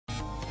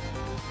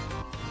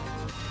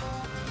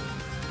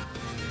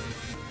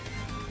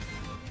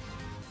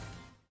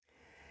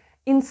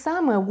In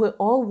summer, we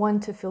all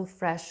want to feel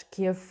fresh,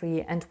 carefree,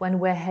 and when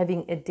we're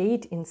having a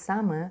date in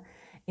summer,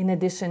 in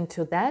addition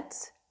to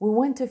that, we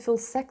want to feel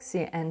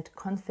sexy and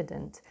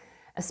confident,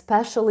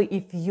 especially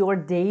if your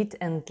date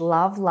and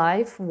love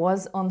life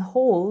was on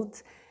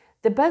hold.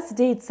 The best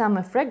date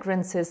summer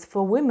fragrances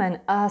for women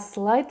are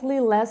slightly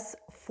less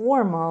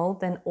formal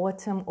than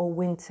autumn or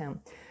winter.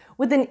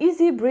 With an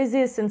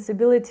easy-breezy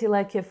sensibility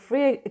like a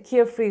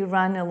carefree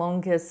run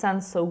along a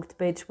sun-soaked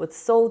beach with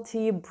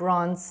salty,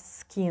 bronze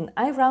skin,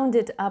 I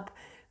rounded up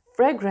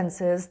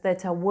fragrances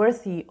that are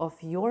worthy of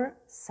your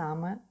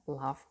summer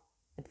love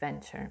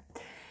adventure.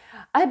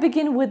 I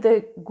begin with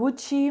the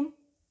Gucci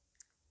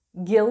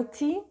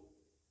Guilty.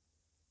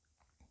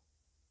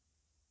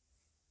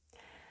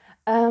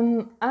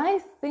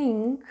 I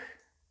think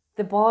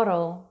the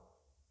bottle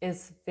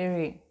is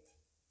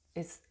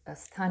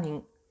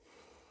stunning.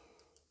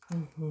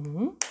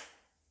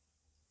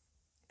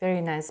 Very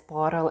nice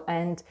bottle,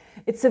 and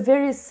it's a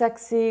very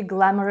sexy,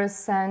 glamorous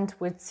scent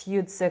which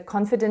suits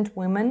confident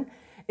women.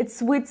 It's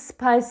sweet,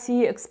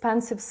 spicy,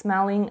 expensive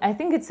smelling. I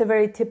think it's a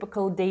very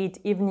typical date,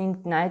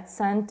 evening, night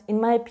scent. In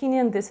my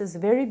opinion, this is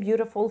very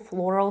beautiful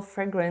floral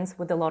fragrance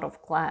with a lot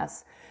of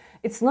class.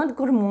 It's not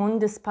gourmand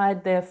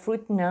despite the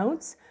fruit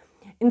notes.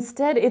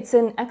 Instead, it's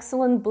an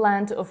excellent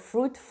blend of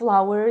fruit,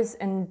 flowers,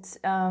 and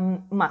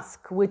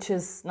musk, which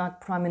is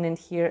not prominent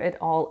here at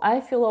all.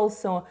 I feel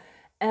also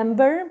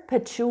amber,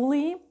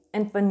 patchouli,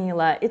 and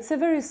vanilla. It's a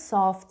very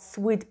soft,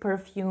 sweet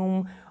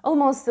perfume,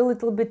 almost a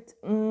little bit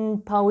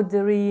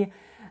powdery.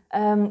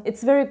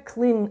 It's very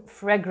clean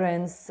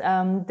fragrance.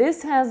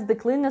 This has the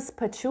cleanest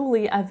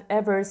patchouli I've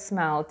ever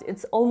smelled.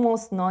 It's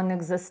almost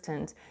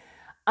non-existent.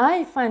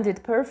 I find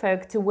it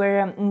perfect to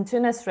wear to a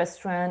nice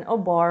restaurant or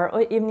bar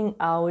or evening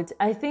out.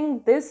 I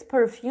think this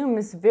perfume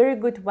is very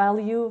good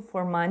value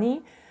for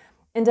money,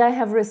 and I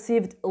have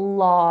received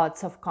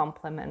lots of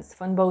compliments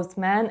from both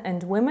men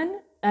and women.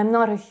 I'm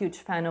not a huge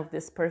fan of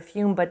this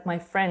perfume, but my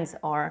friends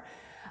are.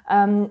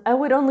 I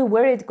would only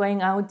wear it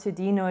going out to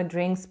dinner or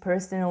drinks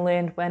personally,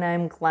 and when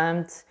I'm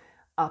glammed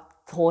up,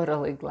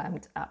 totally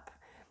glammed up.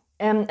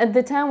 At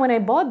the time when I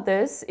bought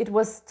this, it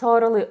was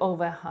totally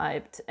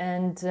overhyped,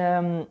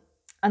 and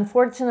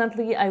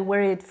unfortunately, I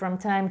wear it from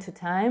time to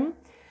time,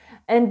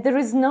 and there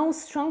is no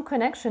strong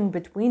connection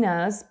between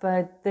us,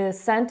 but the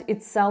scent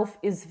itself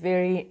is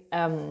very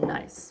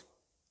nice.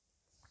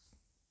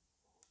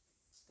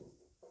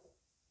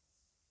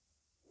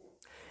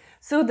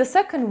 So the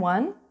second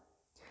one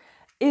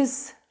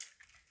is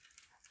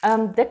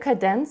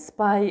Decadence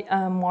by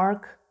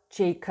Marc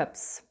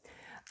Jacobs.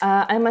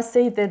 I must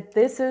say that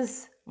this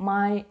is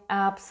my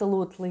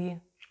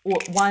absolutely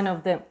one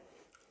of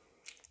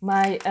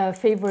my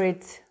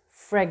favorite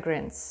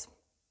fragrance.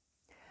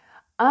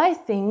 I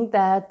think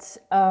that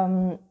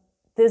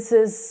this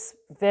is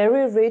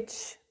very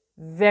rich,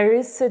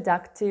 very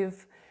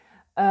seductive,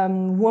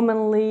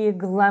 womanly,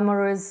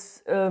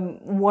 glamorous,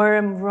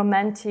 warm,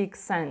 romantic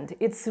scent.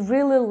 It's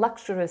really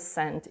luxurious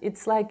scent.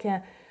 It's like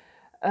a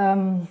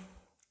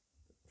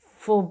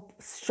for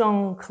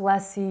strong,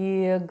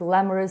 classy,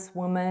 glamorous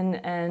woman,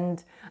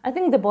 and I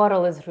think the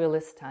bottle is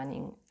really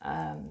stunning.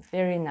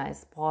 Very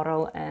nice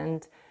bottle,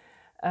 and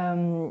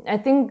I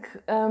think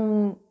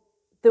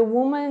the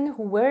woman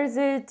who wears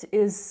it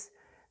is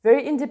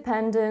very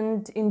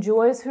independent,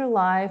 enjoys her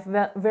life,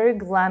 very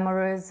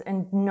glamorous,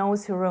 and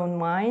knows her own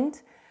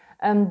mind.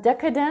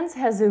 Decadence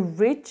has a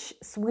rich,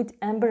 sweet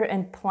amber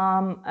and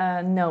plum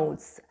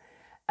notes.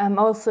 I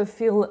also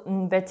feel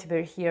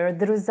vetiver here.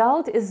 The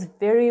result is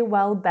very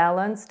well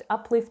balanced,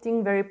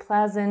 uplifting, very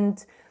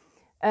pleasant,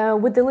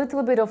 with a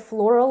little bit of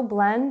floral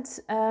blend.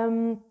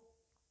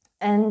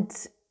 And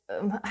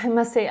I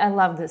must say, I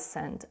love this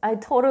scent. I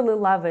totally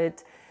love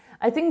it.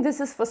 I think this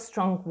is for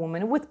strong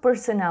women with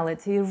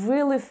personality,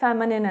 really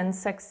feminine and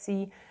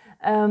sexy.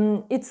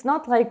 It's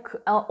not like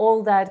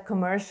all that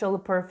commercial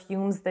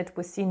perfumes that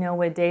we see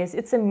nowadays.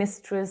 It's a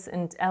mistress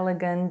and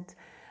elegant,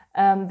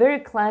 very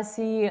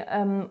classy.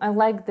 I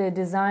like the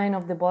design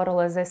of the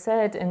bottle, as I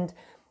said, and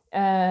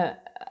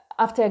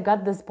after I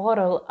got this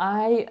bottle,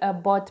 I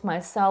bought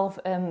myself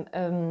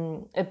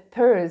a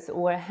purse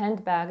or a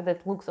handbag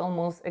that looks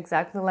almost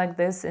exactly like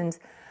this, and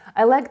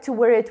I like to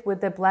wear it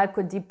with a black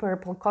or deep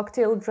purple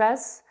cocktail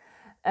dress.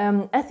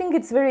 I think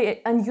it's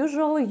very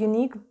unusual,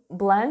 unique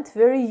blend,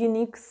 very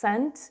unique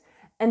scent,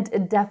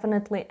 and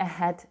definitely a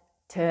head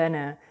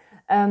turner.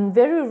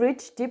 Very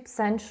rich, deep,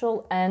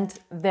 sensual, and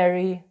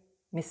very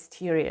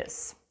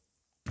mysterious.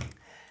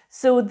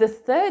 So the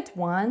third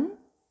one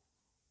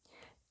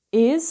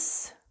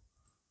is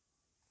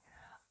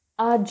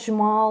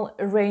Ajmal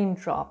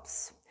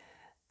Raindrops.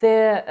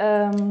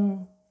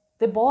 The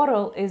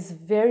bottle is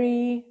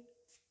very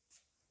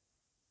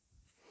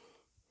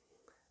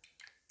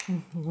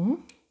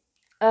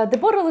the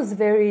bottle is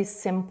very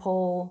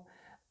simple,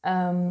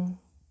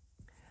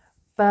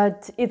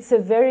 but it's a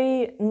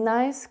very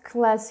nice,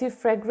 classy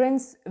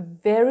fragrance,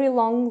 very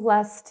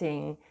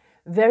long-lasting,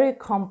 very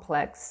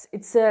complex.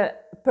 It's a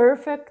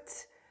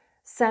perfect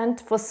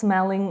scent for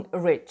smelling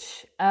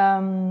rich.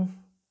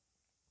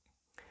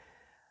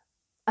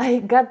 I I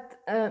got,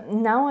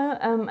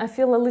 now I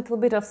feel a little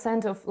bit of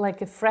scent of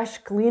like a fresh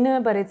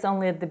cleaner, but it's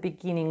only at the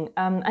beginning.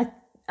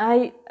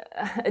 I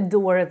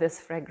adore this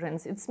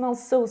fragrance. It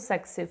smells so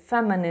sexy,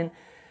 feminine.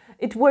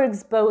 It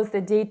works both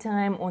the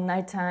daytime or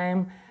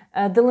nighttime.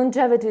 The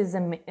longevity is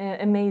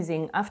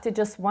amazing. After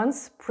just one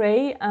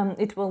spray,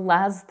 it will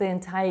last the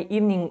entire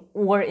evening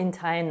or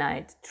entire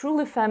night.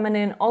 Truly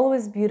feminine,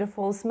 always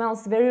beautiful,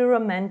 smells very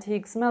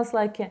romantic, smells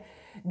like a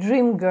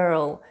dream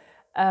girl.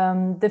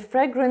 The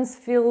fragrance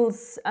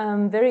feels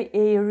very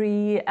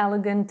airy,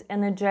 elegant,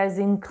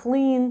 energizing,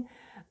 clean,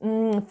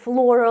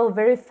 floral,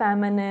 very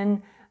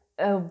feminine,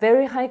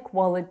 very high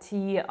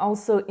quality,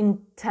 also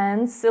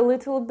intense a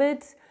little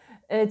bit.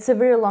 It's a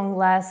very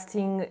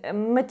long-lasting,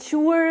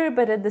 mature,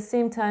 but at the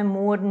same time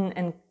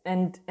modern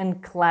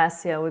and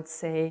classy, I would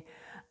say.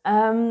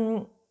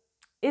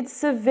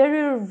 It's a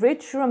very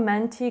rich,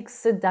 romantic,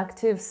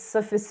 seductive,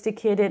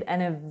 sophisticated,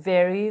 and a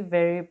very,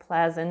 very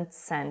pleasant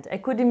scent. I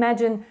could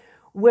imagine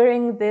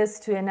wearing this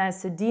to a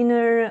nice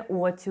dinner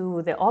or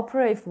to the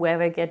opera if we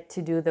ever get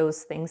to do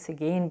those things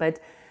again. But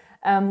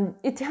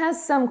it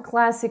has some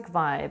classic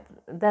vibe,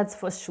 that's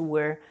for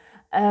sure.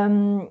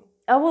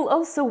 I will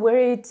also wear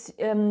it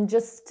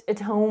just at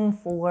home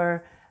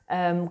for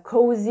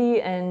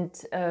cozy and,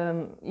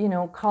 you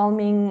know,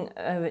 calming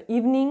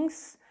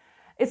evenings.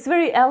 It's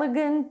very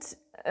elegant,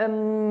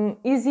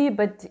 easy,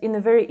 but in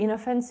a very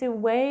inoffensive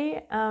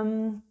way.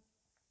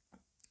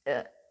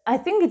 I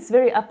think it's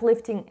very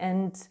uplifting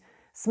and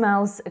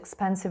smells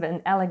expensive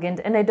and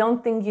elegant, and I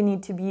don't think you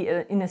need to be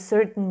in a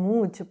certain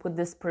mood to put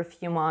this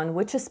perfume on,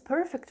 which is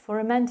perfect for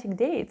romantic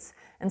dates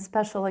and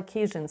special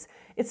occasions.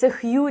 It's a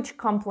huge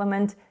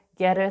compliment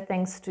getter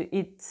thanks to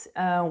its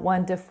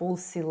wonderful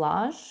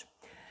sillage.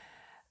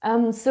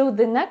 So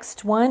the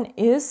next one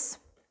is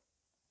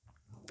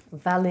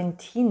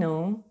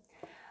Valentino.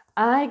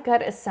 I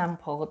got a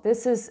sample.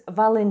 This is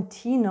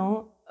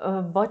Valentino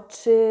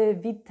Voce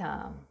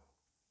Vita.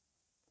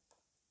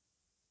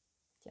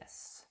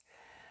 Yes.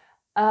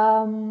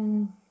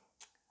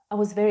 I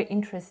was very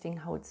interesting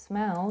how it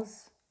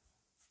smells.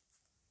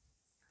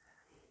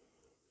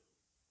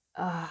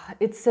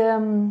 It's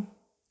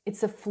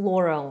a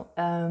floral,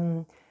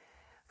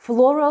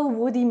 floral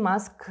woody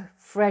musk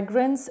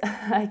fragrance.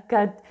 I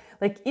got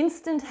like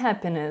instant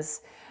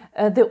happiness.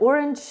 The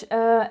orange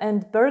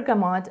and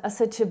bergamot are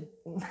such a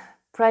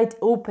bright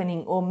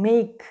opening, or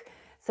make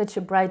such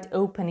a bright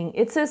opening.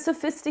 It's a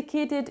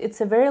sophisticated,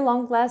 it's a very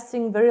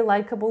long-lasting, very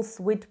likable,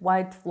 sweet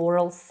white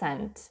floral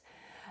scent.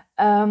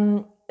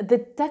 The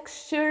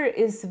texture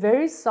is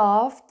very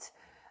soft,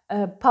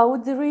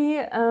 powdery.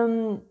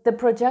 The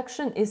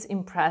projection is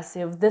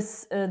impressive.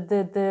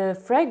 The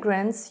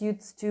fragrance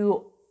suits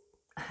to,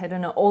 I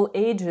don't know, all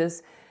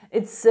ages.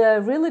 It's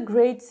a really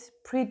great,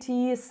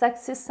 pretty,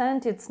 sexy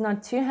scent. It's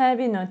not too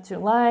heavy, not too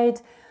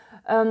light.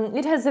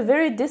 It has a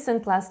very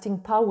decent lasting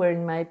power,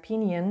 in my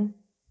opinion.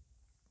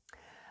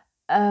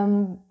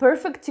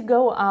 Perfect to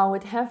go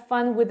out, have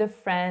fun with the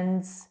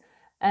friends,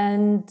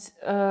 and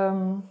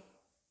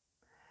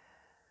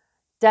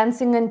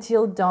dancing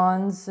until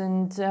dawns.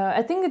 And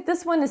I think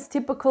this one is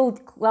typical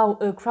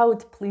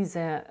crowd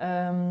pleaser.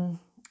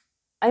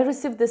 I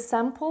received the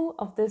sample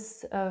of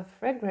this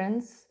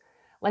fragrance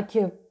like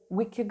a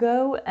week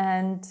ago,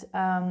 and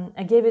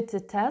I gave it a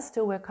test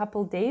over a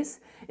couple days.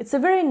 It's a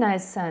very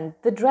nice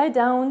scent. The dry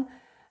down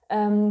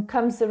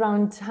comes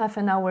around half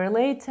an hour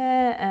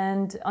later,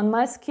 and on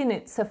my skin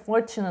it's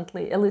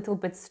unfortunately a little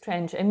bit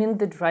strange. I mean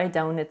the dry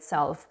down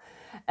itself.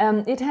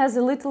 It has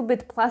a little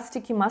bit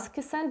plasticky,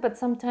 musky scent, but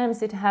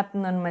sometimes it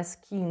happens on my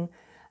skin.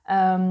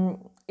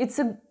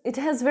 It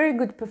has very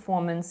good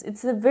performance.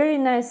 It's a very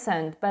nice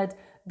scent, but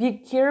be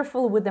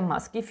careful with the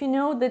musk. If you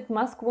know that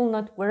musk will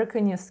not work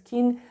on your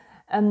skin,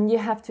 you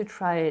have to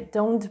try it.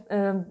 Don't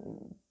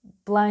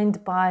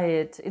blind buy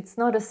it. It's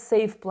not a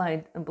safe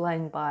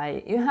blind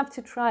buy. You have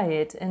to try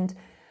it. And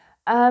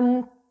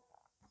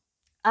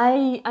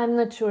I'm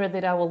not sure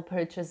that I will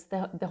purchase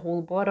the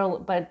whole bottle,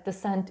 but the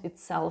scent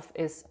itself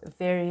is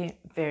very,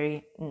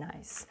 very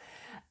nice.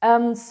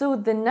 So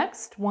the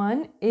next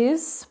one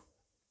is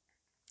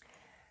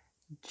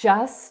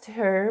Just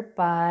Her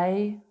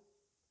by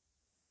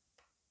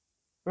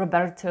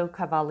Roberto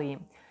Cavalli.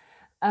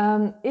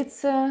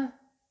 It's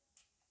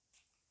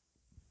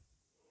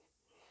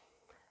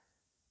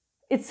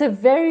a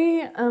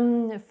very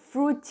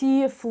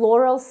fruity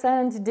floral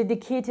scent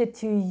dedicated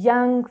to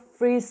young,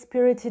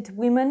 free-spirited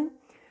women.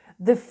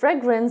 The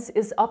fragrance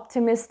is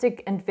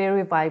optimistic and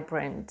very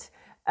vibrant.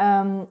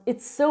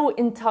 It's so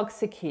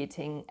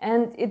intoxicating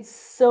and it's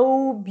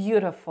so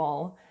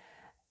beautiful.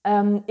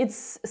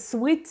 It's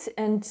sweet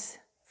and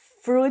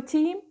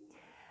fruity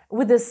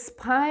with a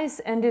spice,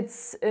 and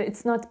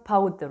it's not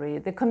powdery.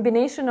 The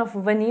combination of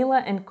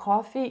vanilla and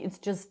coffee, it's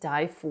just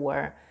die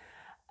for.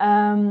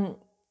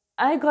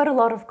 I got a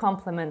lot of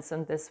compliments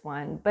on this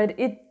one, but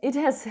it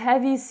has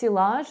heavy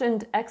sillage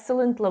and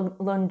excellent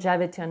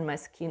longevity on my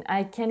skin.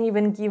 I can't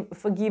even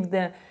forgive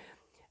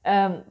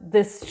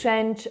the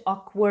strange,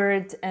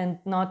 awkward, and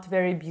not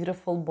very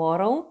beautiful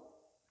bottle.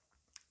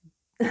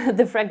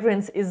 the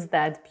fragrance is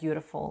that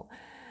beautiful.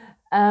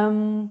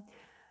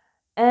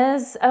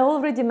 As I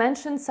already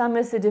mentioned, summer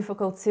is a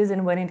difficult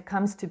season when it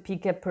comes to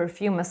pick a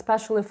perfume,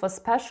 especially for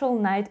special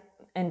night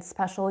and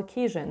special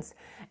occasions.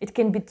 It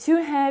can be too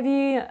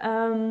heavy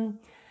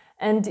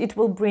and it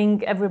will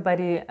bring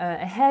everybody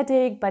a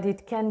headache, but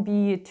it can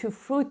be too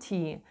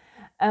fruity.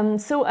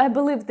 So I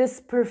believe this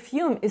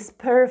perfume is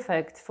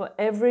perfect for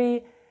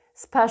every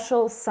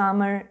special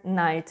summer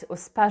night or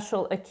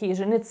special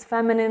occasion. It's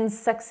feminine,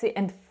 sexy,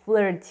 and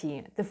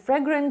flirty. The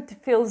fragrance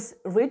feels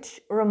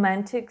rich,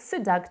 romantic,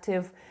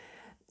 seductive,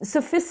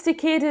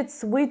 sophisticated,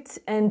 sweet,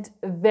 and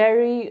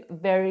very,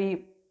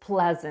 very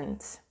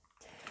pleasant.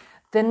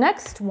 The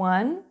next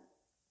one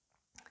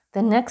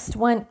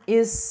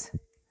is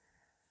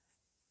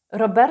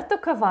Roberto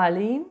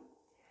Cavalli,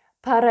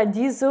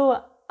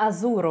 Paradiso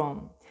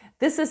Azzurro.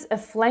 This is a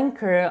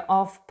flanker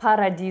of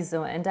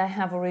Paradiso, and I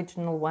have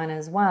original one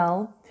as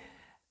well.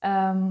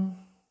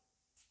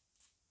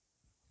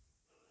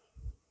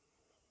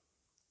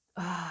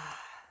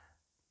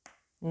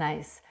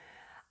 Nice.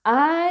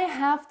 I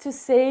have to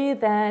say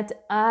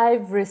that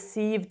I've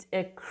received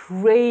a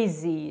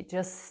crazy,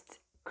 just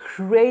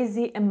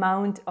crazy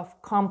amount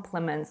of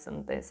compliments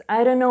on this.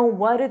 I don't know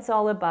what it's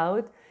all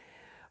about,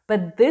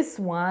 but this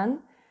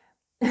one,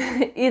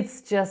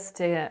 it's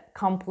just a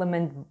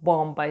compliment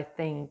bomb, I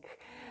think.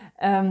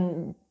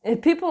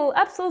 People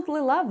absolutely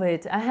love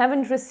it. I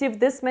haven't received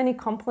this many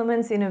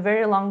compliments in a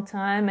very long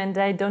time, and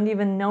I don't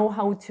even know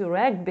how to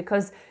react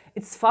because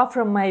it's far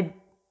from my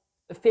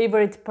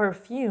favorite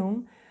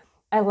perfume.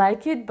 I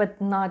like it, but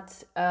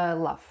not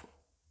love.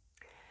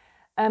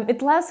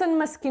 It lasts on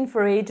my skin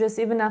for ages.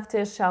 Even after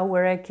a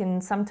shower, I can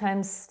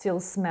sometimes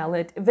still smell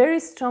it. A very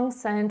strong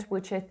scent,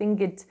 which I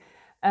think it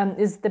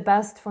is the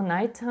best for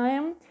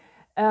nighttime.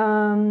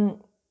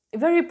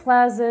 Very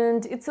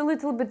pleasant. It's a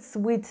little bit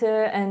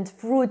sweeter and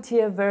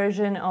fruitier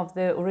version of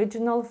the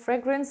original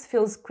fragrance.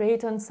 Feels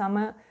great on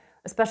summer,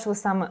 especially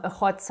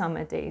hot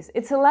summer days.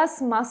 It's a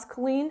less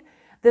masculine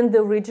than the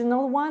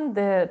original one,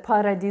 the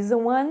Paradiso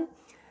one.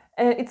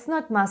 It's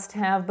not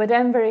must-have, but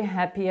I'm very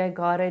happy I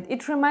got it.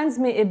 It reminds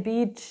me of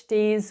beach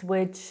days,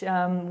 which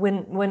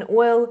when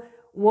oil,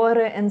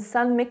 water, and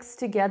sun mix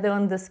together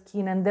on the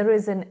skin, and there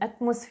is an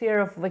atmosphere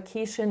of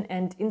vacation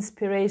and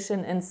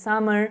inspiration and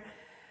summer,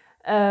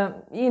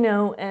 you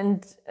know,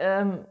 and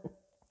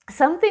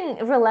something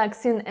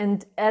relaxing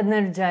and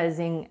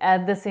energizing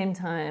at the same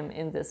time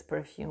in this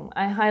perfume.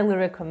 I highly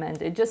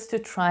recommend it just to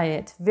try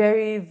it.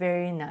 Very,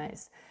 very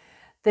nice.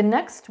 The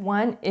next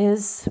one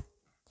is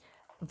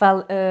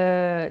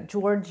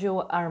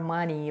Giorgio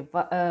Armani,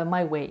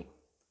 My Way.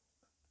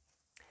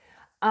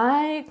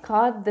 I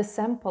got the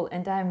sample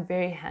and I'm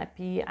very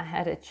happy I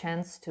had a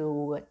chance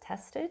to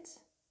test it.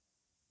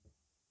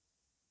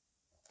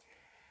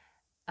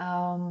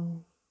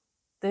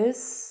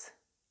 This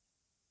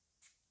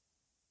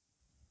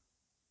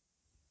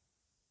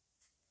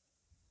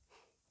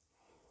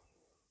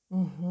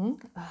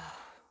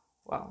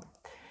wow.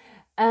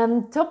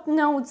 Top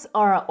notes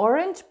are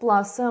orange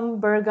blossom,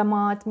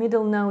 bergamot,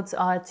 middle notes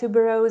are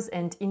tuberose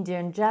and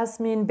Indian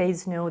jasmine,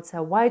 base notes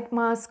are white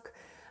musk,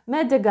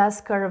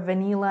 Madagascar,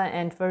 vanilla,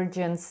 and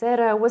virgin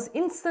cera. Was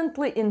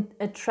instantly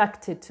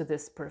attracted to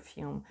this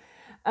perfume.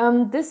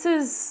 This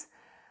is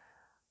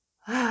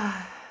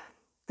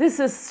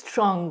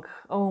strong.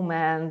 Oh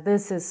man,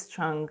 this is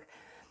strong.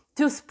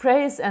 2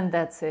 sprays and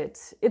that's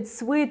it. It's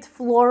sweet,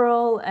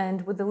 floral,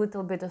 and with a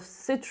little bit of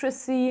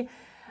citrusy.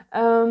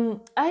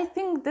 I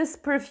think this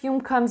perfume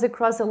comes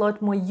across a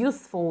lot more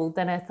youthful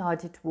than I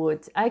thought it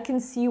would. I can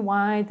see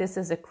why this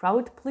is a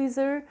crowd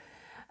pleaser.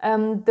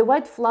 The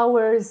white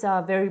flowers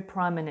are very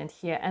prominent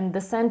here, and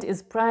the scent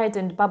is bright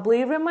and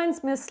bubbly. It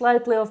reminds me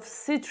slightly of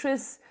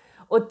citrus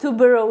or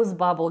tuberose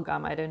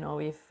bubblegum. I don't know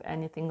if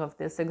anything of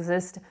this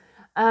exists.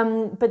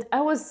 But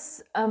I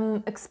was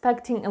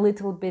expecting a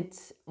little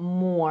bit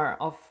more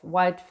of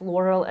white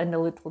floral and a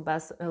little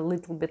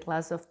bit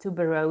less of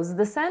tuberose.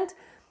 The scent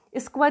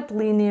is quite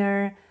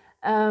linear.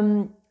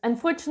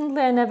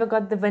 Unfortunately, I never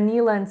got the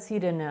vanilla and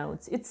cedar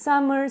notes. Its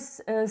summer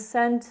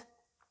scent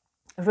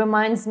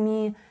reminds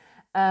me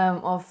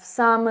of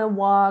summer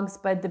walks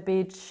by the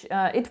beach.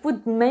 It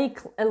would make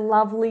a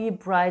lovely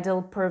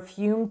bridal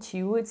perfume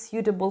too. It's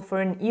suitable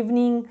for an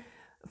evening,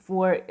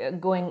 for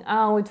going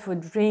out, for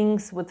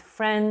drinks with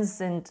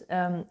friends. And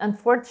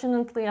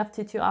unfortunately,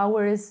 after 2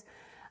 hours,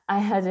 I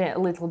had a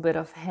little bit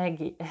of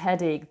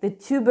headache. The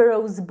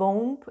tuberose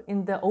bomb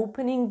in the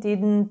opening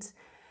didn't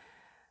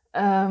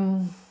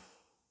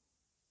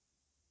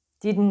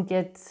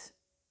get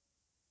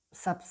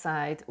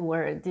subside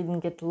or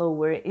didn't get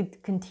lower.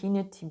 It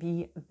continued to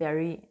be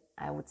very,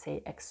 I would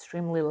say,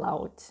 extremely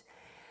loud.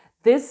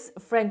 This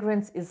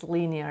fragrance is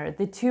linear.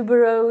 The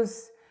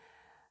tuberose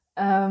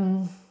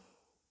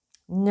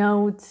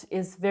note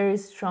is very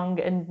strong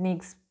and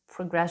makes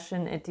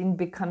progression. It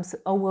becomes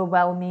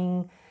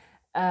overwhelming.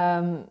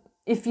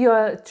 If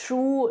you're a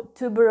true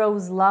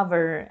tuberose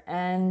lover,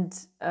 and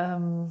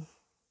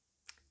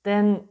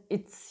then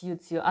it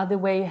suits you. Other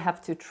way, you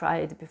have to try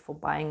it before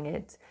buying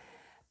it.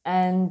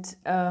 And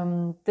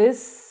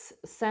this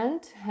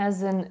scent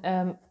has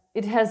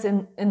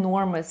an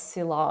enormous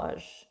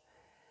sillage.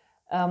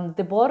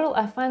 The bottle,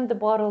 I find the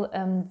bottle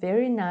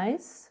very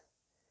nice,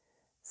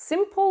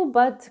 simple,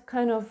 but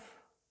kind of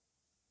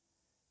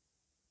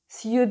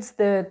suits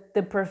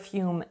the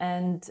perfume.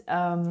 And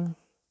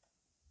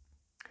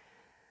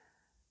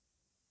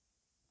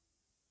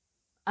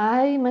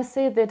I must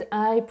say that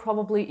I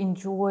probably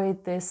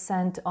enjoyed this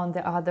scent on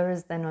the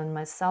others than on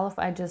myself.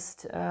 I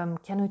just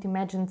cannot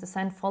imagine the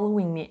scent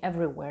following me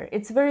everywhere.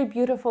 It's very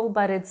beautiful,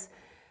 but it's,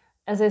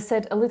 as I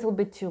said, a little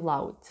bit too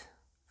loud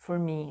for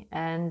me.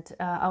 And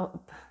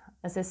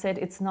as I said,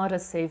 it's not a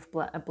safe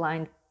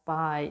blind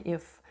buy.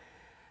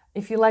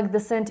 If you like the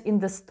scent in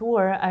the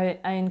store, I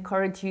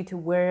encourage you to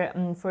wear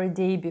for a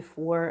day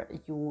before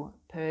you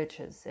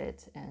purchase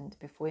it and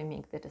before you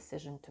make the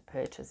decision to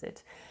purchase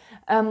it.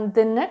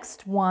 The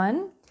next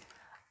one,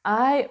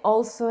 I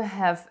also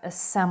have a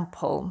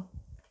sample.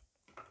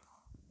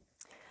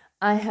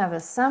 I have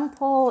a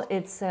sample.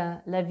 It's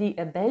a La Vie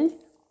est Belle.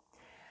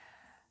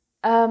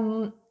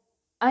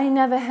 I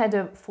never had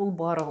a full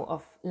bottle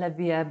of La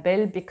Vie est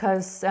Belle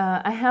because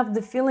I have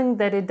the feeling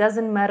that it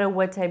doesn't matter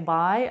what I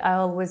buy, I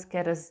always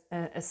get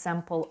a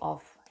sample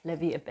of La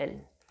Vie est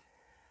Belle.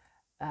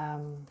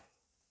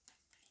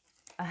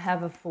 I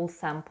have a full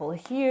sample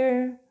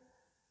here,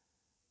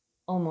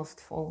 almost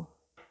full.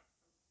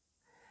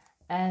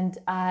 And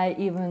I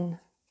even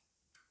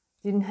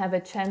didn't have a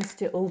chance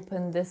to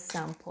open this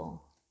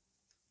sample.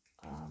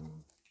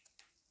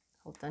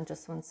 Hold on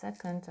just 1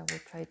 second, I will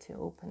try to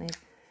open it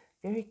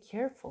very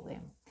carefully.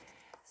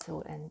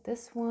 So, and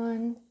this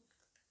one,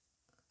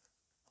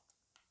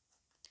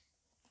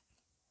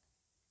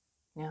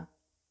 yeah.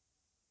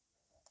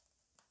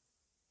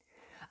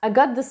 I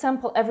got the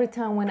sample every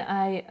time when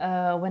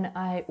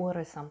I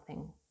order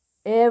something,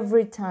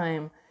 every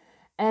time.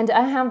 And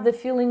I have the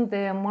feeling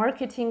the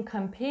marketing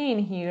campaign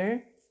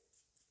here,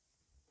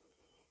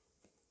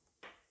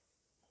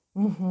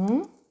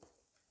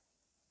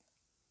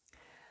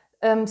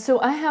 so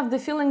I have the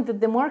feeling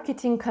that the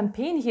marketing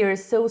campaign here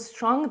is so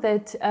strong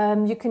that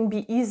you can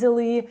be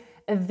easily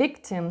a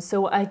victim.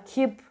 So I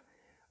keep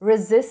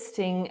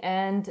resisting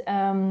and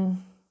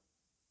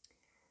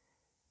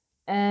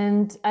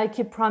I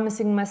keep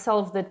promising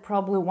myself that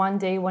probably one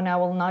day when I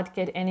will not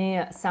get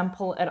any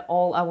sample at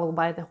all, I will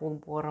buy the whole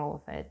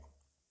bottle of it.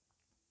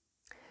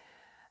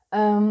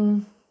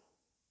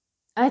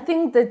 I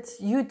think that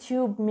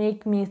YouTube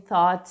make me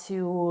thought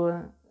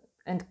to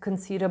and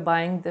consider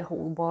buying the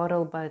whole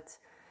bottle, but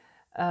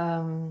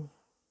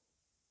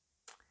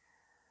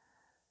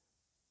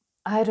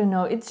I don't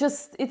know,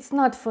 it's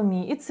not for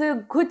me. It's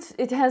a good,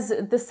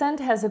 the scent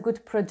has a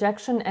good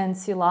projection and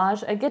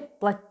sillage. I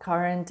get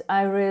blackcurrant,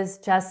 iris,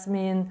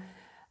 jasmine.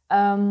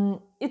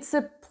 It's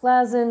a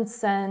pleasant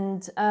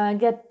scent. I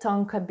get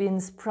tonka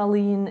beans,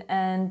 praline,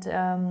 and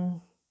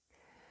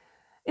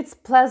it's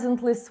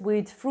pleasantly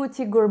sweet,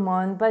 fruity,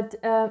 gourmand, but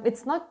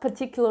it's not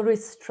particularly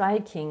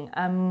striking.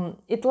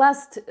 It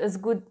lasts as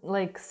good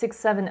like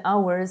 6-7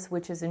 hours,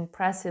 which is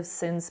impressive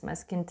since my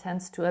skin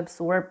tends to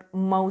absorb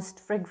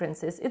most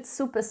fragrances. It's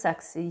super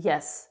sexy,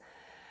 yes.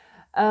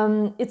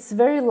 It's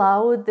very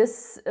loud.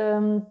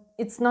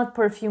 It's not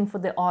perfume for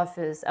the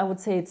office. I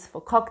would say it's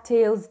for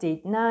cocktails,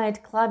 date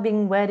night,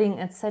 clubbing, wedding,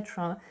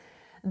 etc.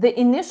 The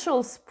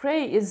initial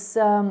spray is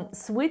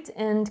sweet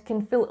and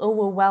can feel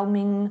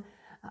overwhelming.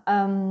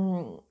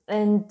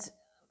 And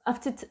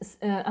after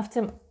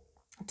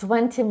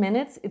 20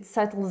 minutes, it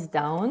settles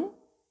down,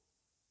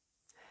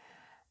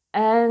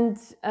 and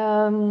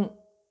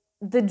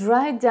the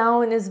dry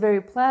down is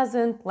very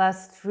pleasant,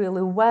 lasts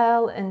really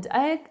well, and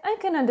I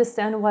can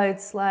understand why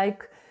it's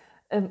like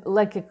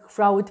a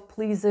crowd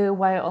pleaser,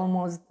 why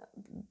almost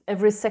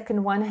every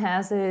second one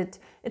has it.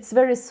 It's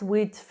very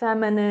sweet,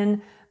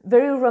 feminine,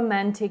 very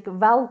romantic,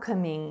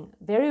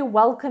 very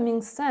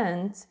welcoming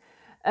scent.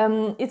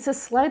 It's a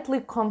slightly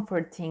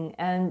comforting,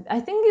 and I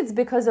think it's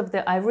because of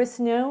the iris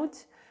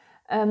note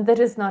that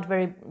is not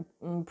very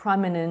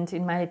prominent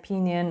in my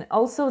opinion.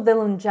 Also, the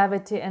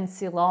longevity and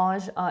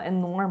sillage are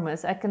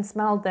enormous. I can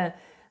smell the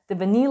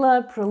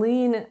vanilla,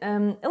 praline,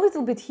 a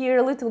little bit here,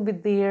 a little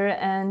bit there,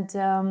 and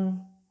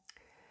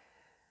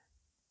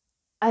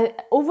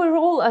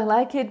overall I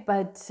like it,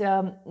 but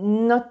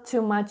not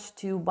too much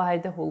to buy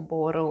the whole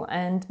bottle.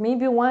 And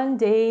maybe one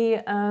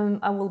day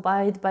I will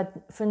buy it, but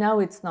for now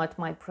it's not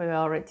my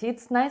priority.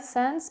 It's nice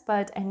scents,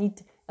 but I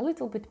need a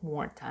little bit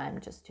more time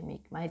just to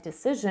make my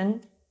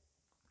decision.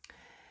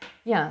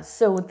 Yeah,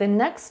 so the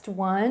next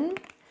one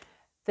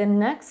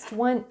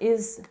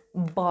is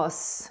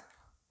Boss.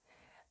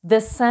 The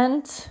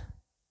scent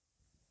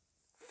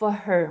for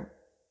her.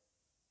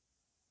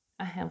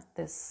 I have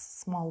this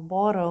small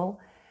bottle.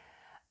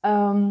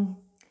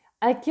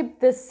 I keep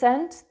the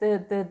scent,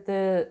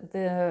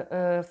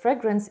 the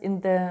fragrance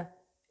in the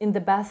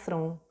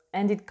bathroom,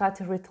 and it got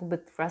a little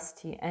bit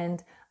rusty.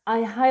 And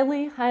I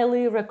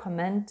highly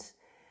recommend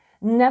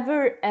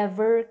never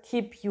ever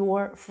keep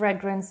your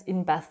fragrance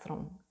in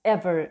bathroom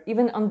ever,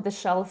 even on the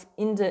shelf,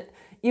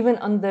 even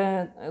on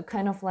the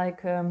kind of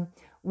like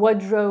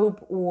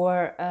wardrobe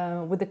or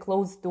with a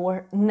closed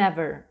door.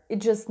 Never. It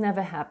just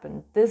never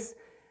happened. This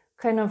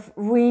kind of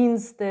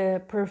ruins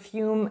the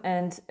perfume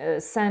and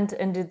scent,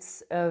 and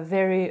it's a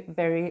very,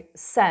 very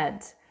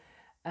sad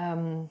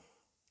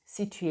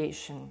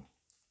situation.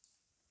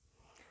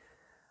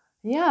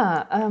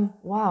 Yeah,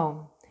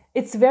 wow.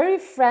 It's very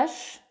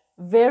fresh,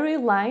 very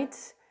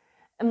light.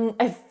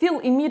 I feel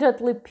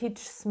immediately peach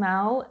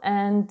smell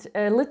and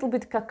a little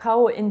bit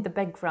cacao in the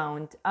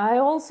background. I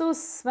also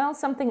smell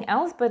something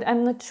else, but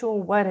I'm not sure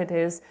what it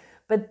is.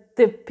 But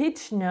the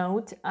peach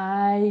note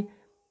I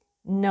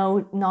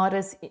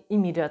notice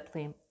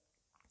immediately.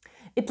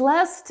 It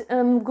lasts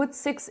good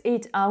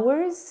 6-8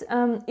 hours.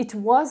 It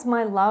was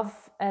my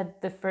love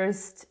at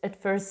first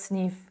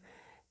sniff.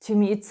 To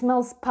me, it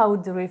smells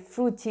powdery,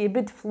 fruity, a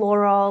bit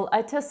floral.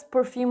 I test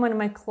perfume on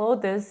my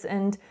clothes,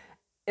 and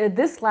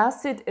this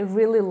lasted a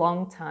really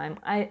long time.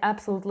 I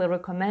absolutely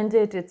recommend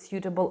it. It's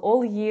suitable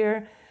all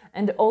year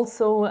and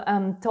also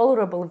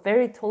tolerable,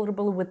 very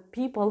tolerable with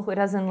people who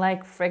doesn't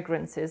like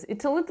fragrances.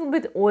 It's a little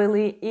bit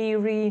oily,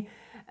 airy.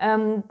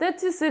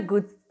 That is a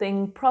good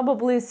thing.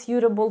 Probably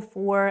suitable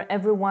for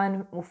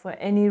everyone for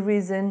any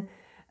reason.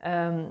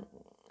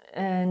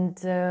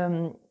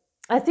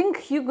 I think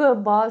Hugo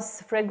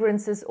Boss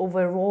fragrances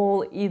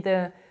overall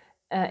either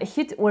a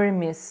hit or a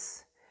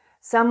miss.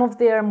 Some of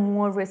their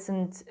more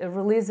recent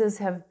releases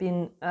have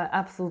been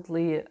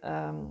absolutely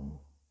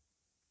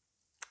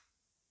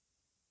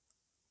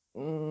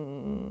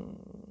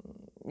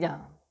yeah,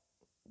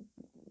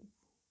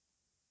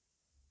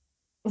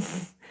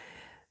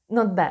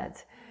 not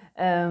bad.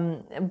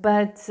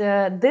 But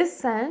this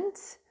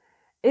scent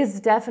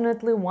is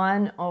definitely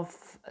one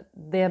of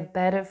their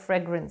better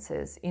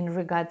fragrances in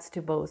regards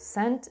to both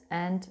scent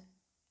and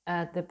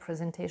the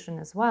presentation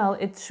as well.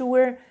 It's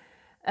sure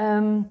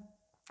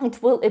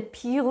it will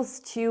appeal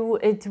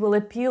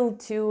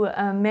to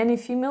many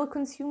female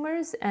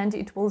consumers, and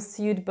it will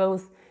suit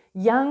both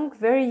young,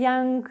 very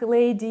young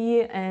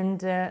lady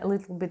and a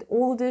little bit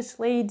oldish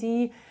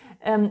lady.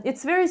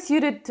 It's very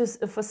suited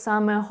for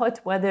summer,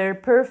 hot weather,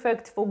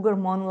 perfect for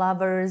gourmand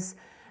lovers,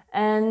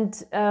 and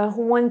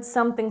who want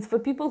something, for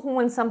people who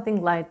want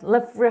something light,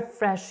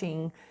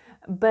 refreshing,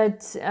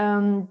 but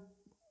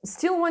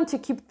still want to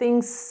keep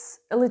things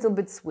a little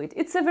bit sweet.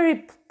 It's a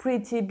very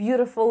pretty,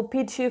 beautiful,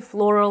 peachy,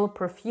 floral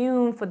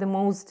perfume for the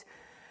most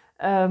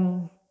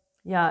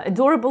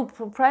adorable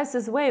price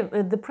as well.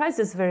 The price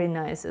is very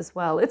nice as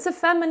well. It's a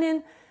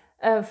feminine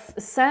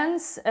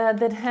sense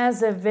that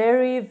has a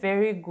very,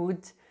 very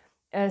good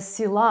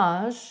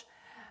sillage.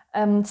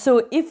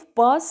 So if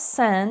Boss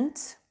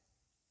scent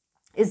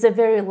is a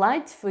very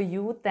light for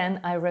you,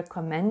 then I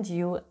recommend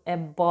you a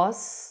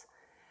Boss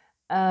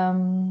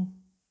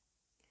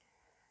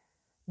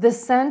the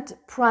scent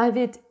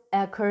Private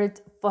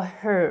Accord for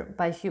Her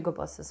by Hugo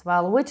Boss as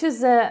well, which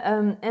is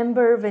a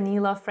amber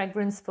vanilla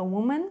fragrance for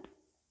women.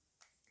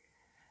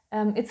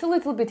 It's a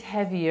little bit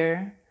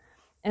heavier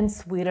and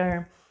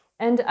sweeter,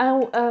 and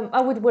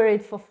I would wear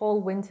it for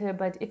fall, winter,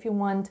 but if you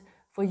want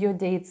for your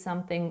date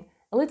something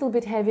a little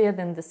bit heavier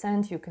than the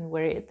scent, you can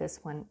wear it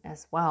this one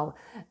as well.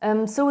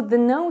 So the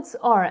notes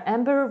are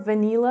amber,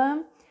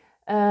 vanilla,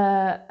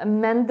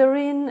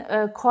 mandarin,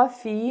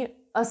 coffee,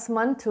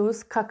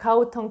 osmanthus,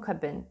 cacao, tonka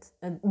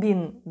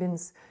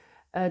beans,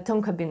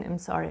 tonka bean, I'm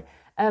sorry.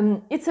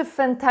 It's a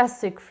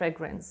fantastic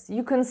fragrance.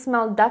 You can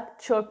smell dark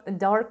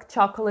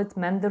chocolate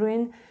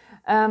mandarin,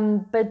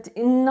 but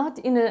not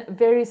in a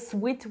very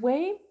sweet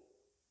way.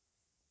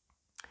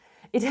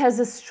 It has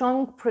a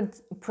strong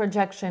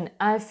projection.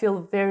 I feel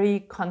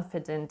very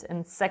confident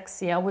and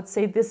sexy. I would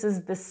say this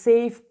is the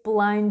safe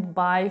blind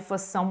buy for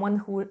someone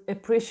who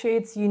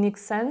appreciates unique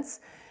scents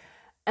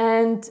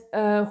and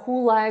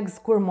who likes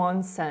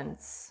gourmand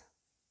scents.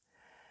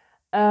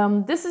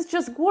 This is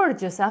just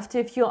gorgeous. After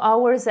a few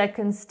hours, I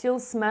can still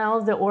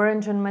smell the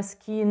orange on my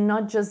skin,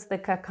 not just the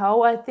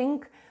cacao. I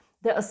think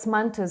the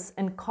osmanthus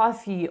and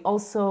coffee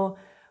also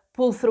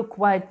pull through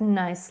quite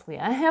nicely.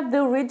 I have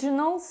the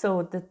original,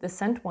 so the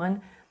scent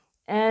one,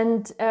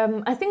 and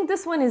I think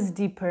this one is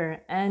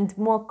deeper and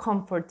more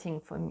comforting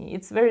for me.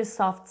 It's very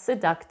soft,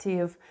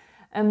 seductive.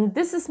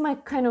 This is my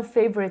kind of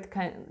favorite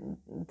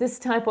this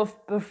type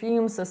of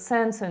perfumes or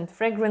scents and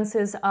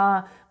fragrances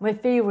are my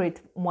favorite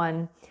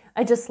one.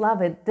 I just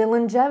love it. The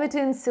longevity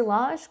and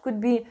sillage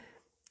could be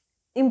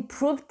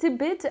improved a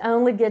bit. I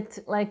only get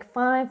like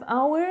 5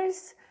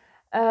 hours.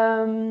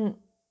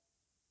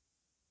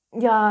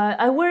 Yeah,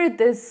 I wear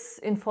this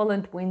in fall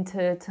and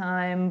winter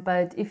time,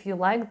 but if you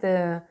like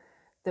the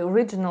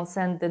original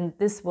scent, then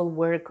this will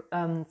work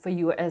for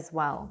you as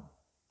well.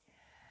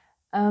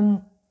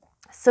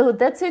 So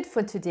that's it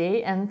for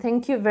today, and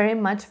thank you very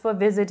much for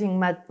visiting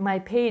my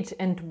page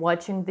and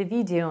watching the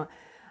video.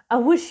 I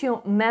wish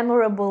you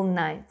memorable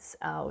nights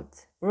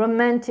out,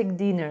 romantic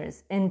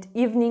dinners, and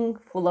evening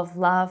full of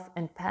love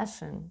and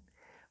passion.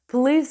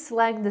 Please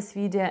like this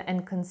video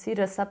and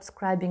consider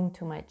subscribing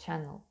to my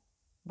channel.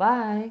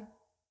 Bye!